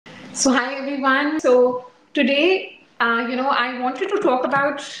So hi everyone. So today, I wanted to talk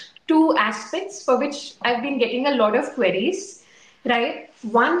about two aspects for which I've been getting a lot of queries, right?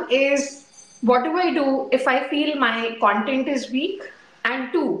 One is, what do I do if I feel my content is weak?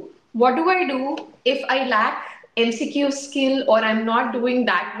 And two, what do I do if I lack MCQ skill or I'm not doing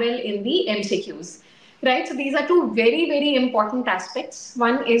that well in the MCQs, right? So these are two very, very important aspects.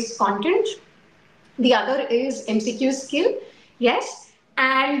 One is content, the other is MCQ skill, yes.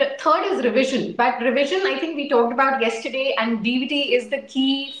 And third is revision. But revision, I think we talked about yesterday, and DVT is the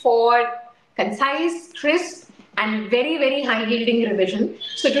key for concise, crisp, and very, very high yielding revision.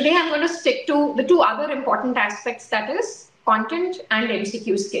 So today I'm going to stick to the two other important aspects, that is content and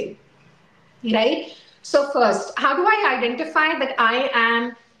MCQ skill, right? So first, how do I identify that I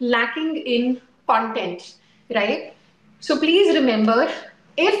am lacking in content, right? So please remember,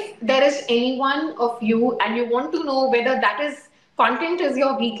 if there is any one of you and you want to know whether that is content is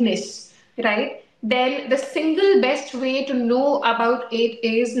your weakness, right? Then the single best way to know about it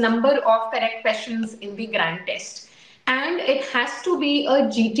is number of correct questions in the grand test. And it has to be a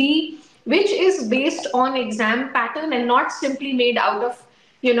GT which is based on exam pattern and not simply made out of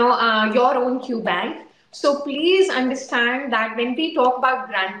your own Q bank. So please understand that when we talk about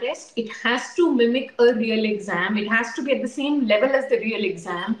grand test, it has to mimic a real exam. It has to be at the same level as the real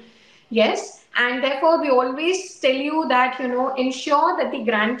exam. Yes. And therefore, we always tell you that, ensure that the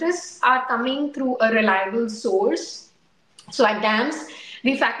grand tests are coming through a reliable source. So at DAMS,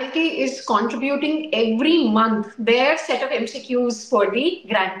 the faculty is contributing every month their set of MCQs for the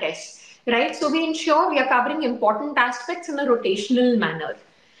grand test, right? So we ensure we are covering important aspects in a rotational manner.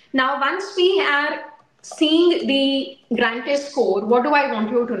 Now, once we are seeing the grand test score, what do I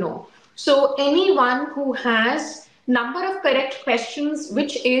want you to know? So anyone who has number of correct questions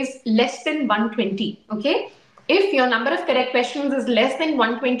which is less than 120, okay? If your number of correct questions is less than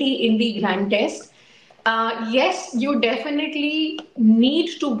 120 in the grand test, yes, you definitely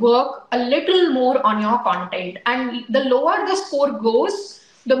need to work a little more on your content. And the lower the score goes,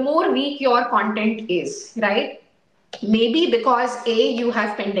 the more weak your content is, right? Maybe because A, you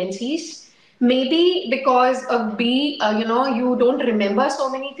have tendencies. Maybe because of B, you don't remember so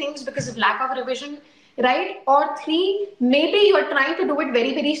many things because of lack of revision, right? Or three, maybe you're trying to do it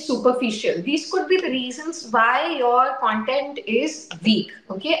very, very superficial. These could be the reasons why your content is weak.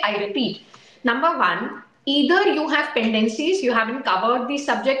 Okay, I repeat. Number one, either you have tendencies, you haven't covered these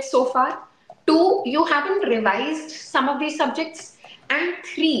subjects so far. Two, you haven't revised some of these subjects. And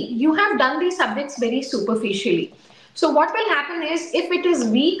three, you have done these subjects very superficially. So what will happen is, if it is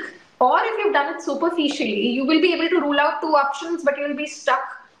weak or if you've done it superficially, you will be able to rule out two options, but you'll be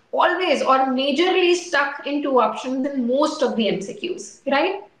stuck always or majorly stuck in two options in most of the MCQs,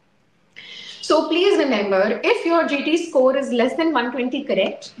 right? So please remember, if your GT score is less than 120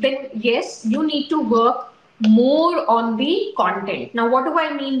 correct, then yes, you need to work more on the content. Now, what do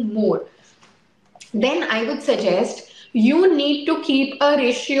I mean more? Then I would suggest you need to keep a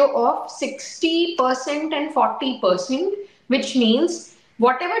ratio of 60% and 40%, which means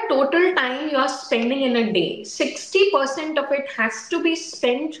whatever total time you are spending in a day, 60% of it has to be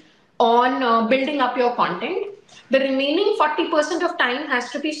spent on building up your content. The remaining 40% of time has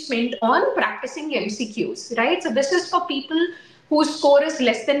to be spent on practicing MCQs, right? So this is for people whose score is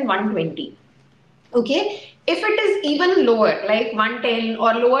less than 120. Okay, if it is even lower, like 110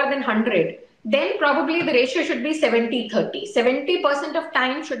 or lower than 100, then probably the ratio should be 70-30. 70% of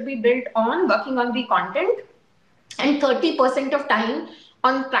time should be built on working on the content and 30% of time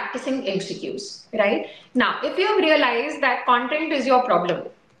on practicing MCQs, right? Now, if you have realized that content is your problem,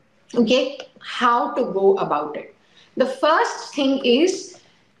 okay, how to go about it? The first thing is,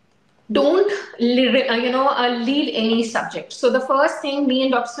 don't leave any subject. So the first thing, me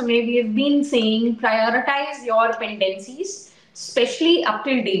and Dr. Samay, we have been saying, prioritize your pendencies, especially up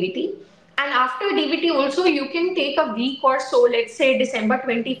till DVT. And after DVT also, you can take a week or so, let's say December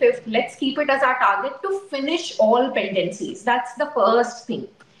 25th, let's keep it as our target to finish all pendencies. That's the first thing.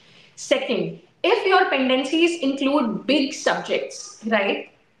 Second, if your pendencies include big subjects,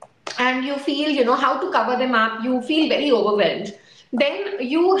 right, and you feel, how to cover them up, you feel very overwhelmed, then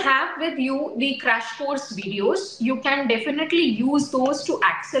you have with you the crash course videos. You can definitely use those to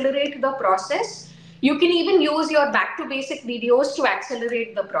accelerate the process. You can even use your back to basic videos to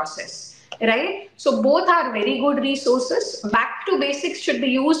accelerate the process, right? So both are very good resources. Back to basics should be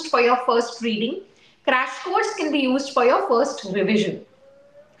used for your first reading. Crash course can be used for your first revision,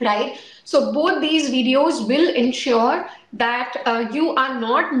 right? So both these videos will ensure that you are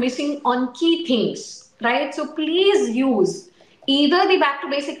not missing on key things, right? So please use either the back to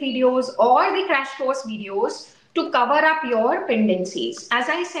basic videos or the crash course videos to cover up your pendencies. As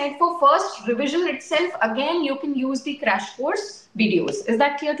I said, for first revision itself, again, you can use the crash course videos. Is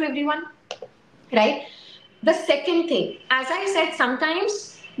that clear to everyone? Right? The second thing, as I said,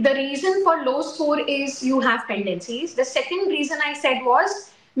 sometimes the reason for low score is you have tendencies. The second reason I said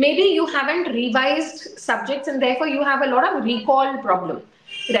was maybe you haven't revised subjects and therefore you have a lot of recall problem,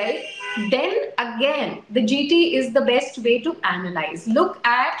 right? Then again, the GT is the best way to analyze. Look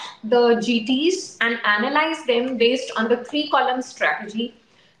at the GTs and analyze them based on the 3-column strategy.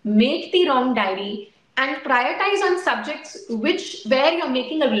 Make the wrong diary and prioritize on subjects where you're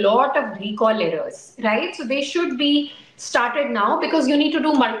making a lot of recall errors, right? So they should be started now because you need to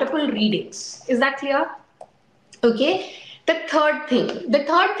do multiple readings. Is that clear? Okay. The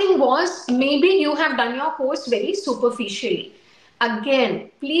third thing was maybe you have done your course very superficially.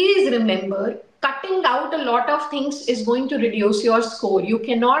 Again, please remember, cutting out a lot of things is going to reduce your score. You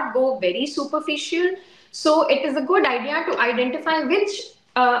cannot go very superficial. So it is a good idea to identify which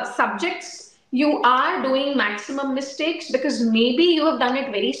subjects you are doing maximum mistakes, because maybe you have done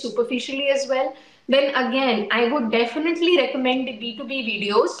it very superficially as well. Then again, I would definitely recommend the B2B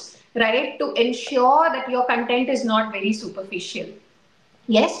videos, right, to ensure that your content is not very superficial.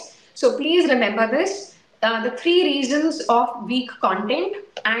 Yes, so please remember this. The 3 reasons of weak content,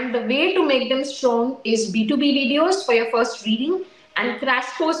 and the way to make them strong is B2B videos for your first reading and crash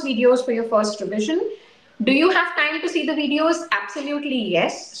course videos for your first revision. Do you have time to see the videos? Absolutely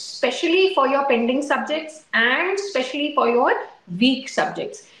yes, especially for your pending subjects and especially for your weak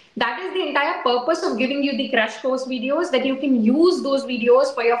subjects. That is the entire purpose of giving you the crash course videos, that you can use those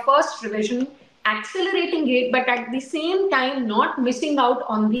videos for your first revision, accelerating it, but at the same time not missing out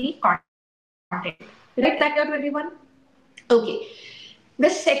on the content. Right? That clear to everyone? Okay. The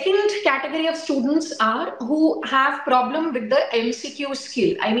second category of students are who have problem with the MCQ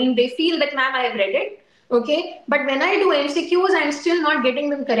skill. I mean, they feel that, ma'am, I have read it, okay, but when I do MCQs, I'm still not getting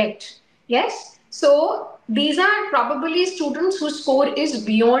them correct. Yes, so these are probably students whose score is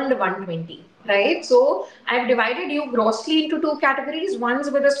beyond 120, right? So I've divided you grossly into 2 categories: ones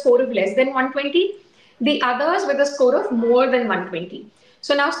with a score of less than 120, the others with a score of more than 120.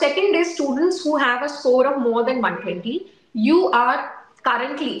 So now second is students who have a score of more than 120. You are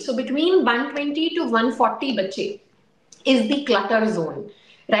currently, so between 120 to 140 bache is the clutter zone,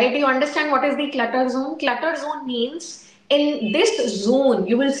 right? Do you understand what is the clutter zone? Clutter zone means in this zone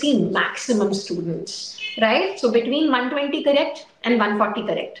you will see maximum students, right? So between 120 correct and 140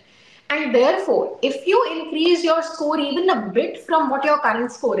 correct. And therefore, if you increase your score even a bit from what your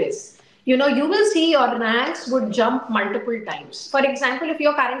current score is, you know, you will see your ranks would jump multiple times. For example, if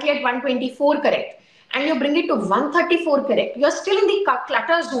you're currently at 124 correct and you bring it to 134 correct, you're still in the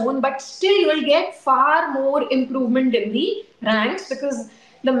clutter zone, but still you will get far more improvement in the ranks because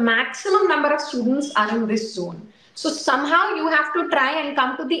the maximum number of students are in this zone. So somehow you have to try and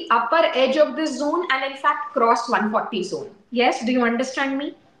come to the upper edge of this zone and in fact cross 140 zone. Yes, do you understand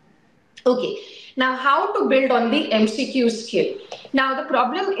me? Okay, now how to build on the MCQ skill? Now the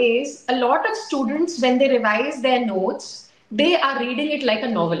problem is a lot of students, when they revise their notes, they are reading it like a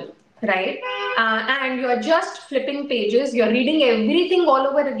novel, right? And you are just flipping pages, you're reading everything all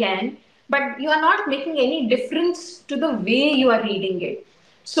over again, but you are not making any difference to the way you are reading it.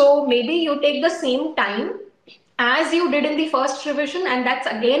 So maybe you take the same time as you did in the first revision, and that's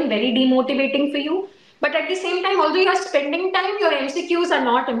again very demotivating for you. But at the same time, although you are spending time, your MCQs are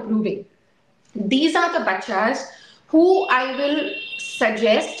not improving. These are the bachas who I will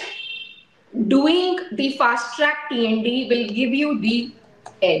suggest doing the fast track TND will give you the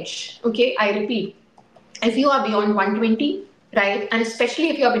edge. Okay, I repeat, if you are beyond 120, right, and especially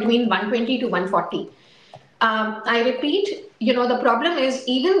if you are between 120 to 140, I repeat, you know, the problem is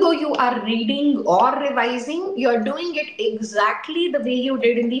even though you are reading or revising, you're doing it exactly the way you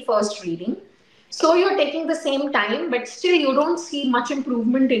did in the first reading. So you're taking the same time, but still you don't see much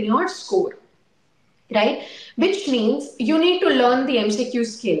improvement in your score, right? Which means you need to learn the MCQ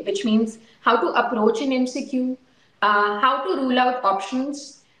skill, which means how to approach an MCQ, how to rule out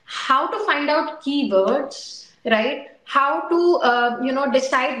options, how to find out keywords, right? How to,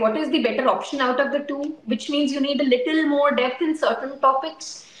 decide what is the better option out of the two, which means you need a little more depth in certain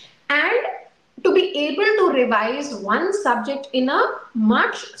topics, and to be able to revise one subject in a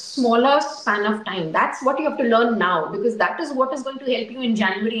much smaller span of time. That's what you have to learn now, because that is what is going to help you in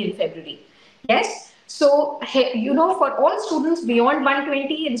January and February. Yes. So, for all students beyond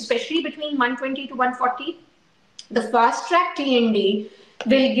 120 and especially between 120 to 140, the fast track TND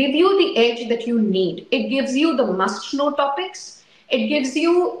will give you the edge that you need. It gives you the must know topics. It gives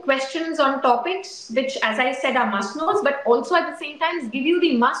you questions on topics which, as I said, are must knows, but also at the same time give you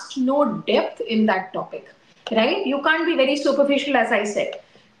the must know depth in that topic. right? You can't be very superficial, as I said.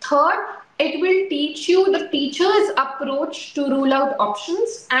 Third, it will teach you the teacher's approach to rule out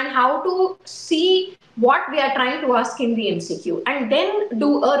options and how to see what they are trying to ask in the MCQ, and then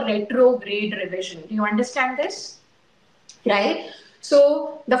do a retrograde revision. Do you understand this? Right?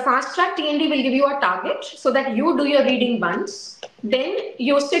 So the fast track TND will give you a target so that you do your reading once, then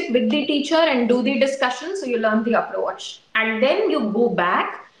you sit with the teacher and do the discussion, so you learn the approach, and then you go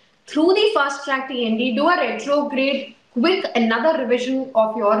back through the fast track TND, do a retrograde quick another revision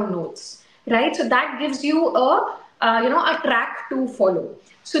of your notes, right? So that gives you a track to follow.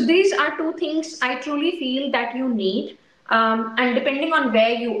 So these are two things I truly feel that you need, and depending on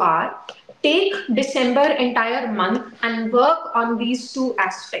where you are, take December entire month and work on these two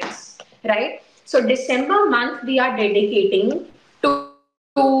aspects, right? So December month we are dedicating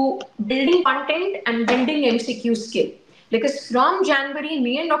to building content and building MCQ skill. Because from January,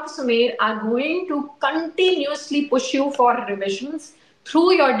 me and Dr. Sumer are going to continuously push you for revisions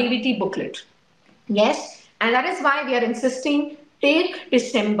through your DVT booklet. Yes, and that is why we are insisting, take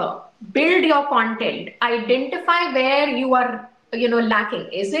December, build your content, identify where you are, lacking.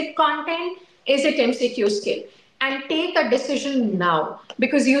 Is it content? Is it MCQ skill? And take a decision now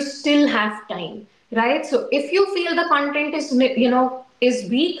because you still have time, right? So if you feel the content is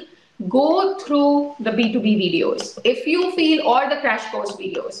weak, go through the B2B videos. If you feel, or the crash course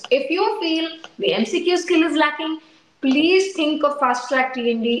videos, if you feel the MCQ skill is lacking, please think of fast track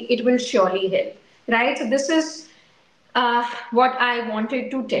TND. It will surely help, right? So this is what I wanted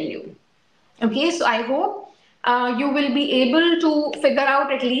to tell you. Okay, so I hope you will be able to figure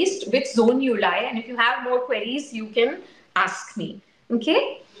out at least which zone you lie, and if you have more queries, you can ask me.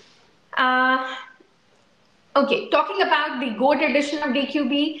 Okay. Uh, Okay, talking about the GOAT edition of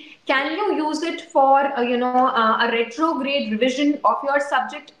DQB, can you use it for a retrograde revision of your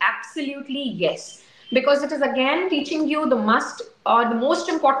subject? Absolutely yes, because it is again teaching you the must or the most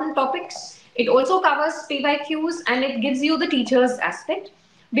important topics. It also covers PYQs and it gives you the teacher's aspect.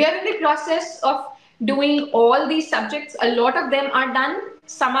 We are in the process of doing all these subjects. A lot of them are done,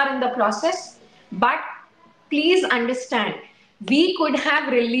 some are in the process, but please understand, we could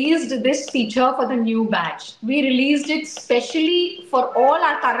have released this feature for the new batch. We released it specially for all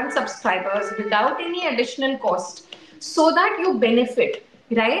our current subscribers without any additional cost so that you benefit,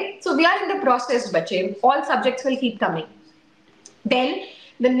 right? So we are in the process, bache. All subjects will keep coming. Then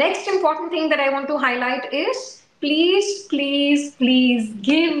the next important thing that I want to highlight is, please, please, please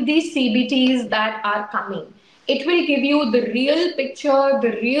give the CBTs that are coming. It will give you the real picture,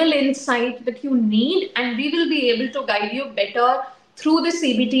 the real insight that you need, and we will be able to guide you better through the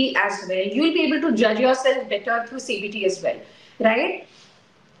CBT as well. You will be able to judge yourself better through CBT as well, right?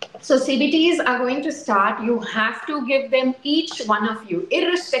 So CBTs are going to start. You have to give them, each one of you,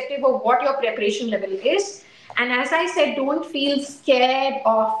 irrespective of what your preparation level is. And as I said, don't feel scared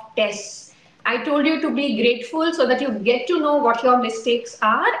of tests. I told you to be grateful so that you get to know what your mistakes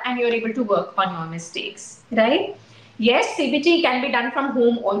are and you're able to work on your mistakes, right? Yes, CBT can be done from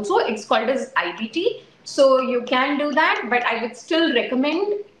home also. It's called as IBT. So you can do that, but I would still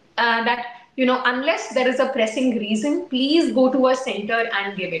recommend that, unless there is a pressing reason, please go to a center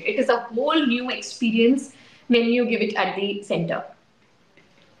and give it. It is a whole new experience when you give it at the center.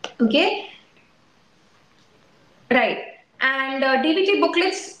 Okay? Right. And DVT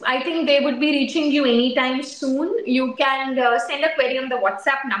booklets, I think they would be reaching you anytime soon. You can send a query on the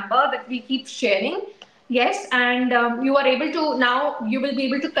WhatsApp number that we keep sharing. Yes, and you are able to, now you will be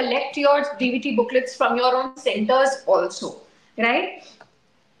able to collect your DVT booklets from your own centers also, right?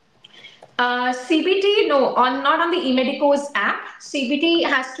 CBT, no, not on the eMedicos app. CBT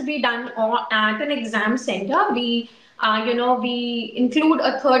has to be done at an exam center. We include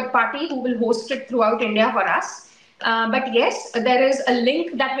a third party who will host it throughout India for us. But yes, there is a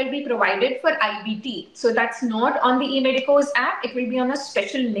link that will be provided for IBT. So that's not on the eMedicos app. It will be on a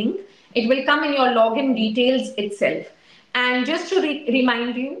special link. It will come in your login details itself. And just to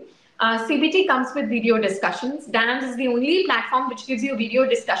remind you, CBT comes with video discussions. DAMS is the only platform which gives you video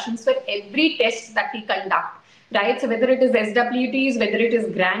discussions for every test that we conduct, right? So whether it is SWTs, whether it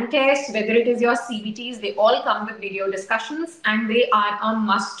is grand tests, whether it is your CBTs, they all come with video discussions and they are a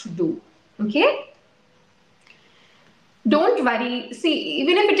must do, okay? Don't worry. See,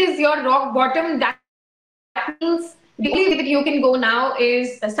 even if it is your rock bottom, that means the only way that you can go now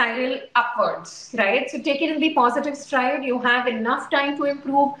is a spiral upwards, right? So take it in the positive stride. You have enough time to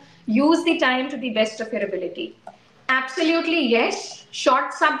improve. Use the time to the best of your ability. Absolutely, yes.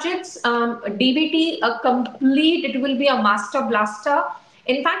 Short subjects, DBT, it will be a master blaster.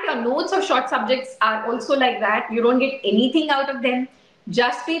 In fact, your notes of short subjects are also like that. You don't get anything out of them.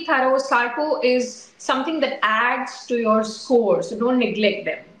 Just be thorough. Sarco is something that adds to your score, so don't neglect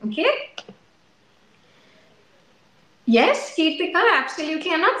them. Okay. Yes, Kirtika,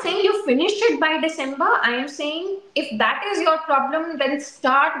 absolutely. I'm not saying you finish it by December. I am saying if that is your problem, then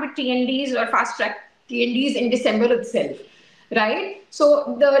start with TNDs or fast track TNDs in December itself, right?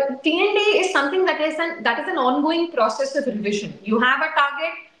 So the TND is something that is an ongoing process of revision. You have a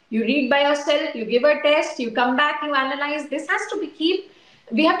target, you read by yourself, you give a test, you come back, you analyze. This has to be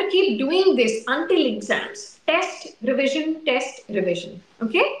we have to keep doing this until exams. Test, revision.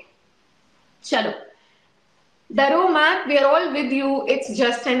 Okay? Chalo. Daro ma'am, we are all with you. It's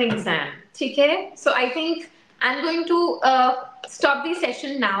just an exam. Okay? So I think I'm going to stop the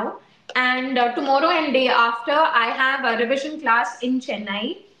session now. And tomorrow and day after, I have a revision class in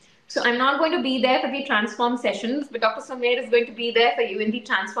Chennai. So I'm not going to be there for the transform sessions, but Dr. Sumer is going to be there for you in the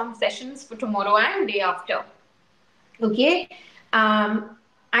transform sessions for tomorrow and day after. Okay.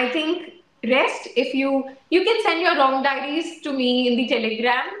 I think rest, if you can send your wrong diaries to me in the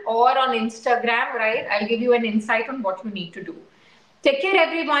Telegram or on Instagram, right? I'll give you an insight on what you need to do. Take care,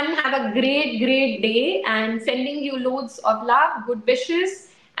 everyone. Have a great day, and sending you loads of love, good wishes,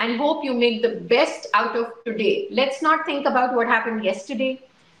 and hope you make the best out of today. Let's not think about what happened yesterday.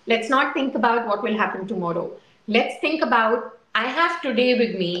 Let's not think about what will happen tomorrow. Let's think about, I have today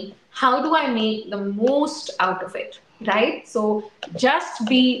with me. How do I make the most out of it? Right? So just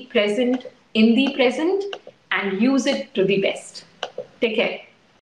be present in the present and use it to the best. Take care.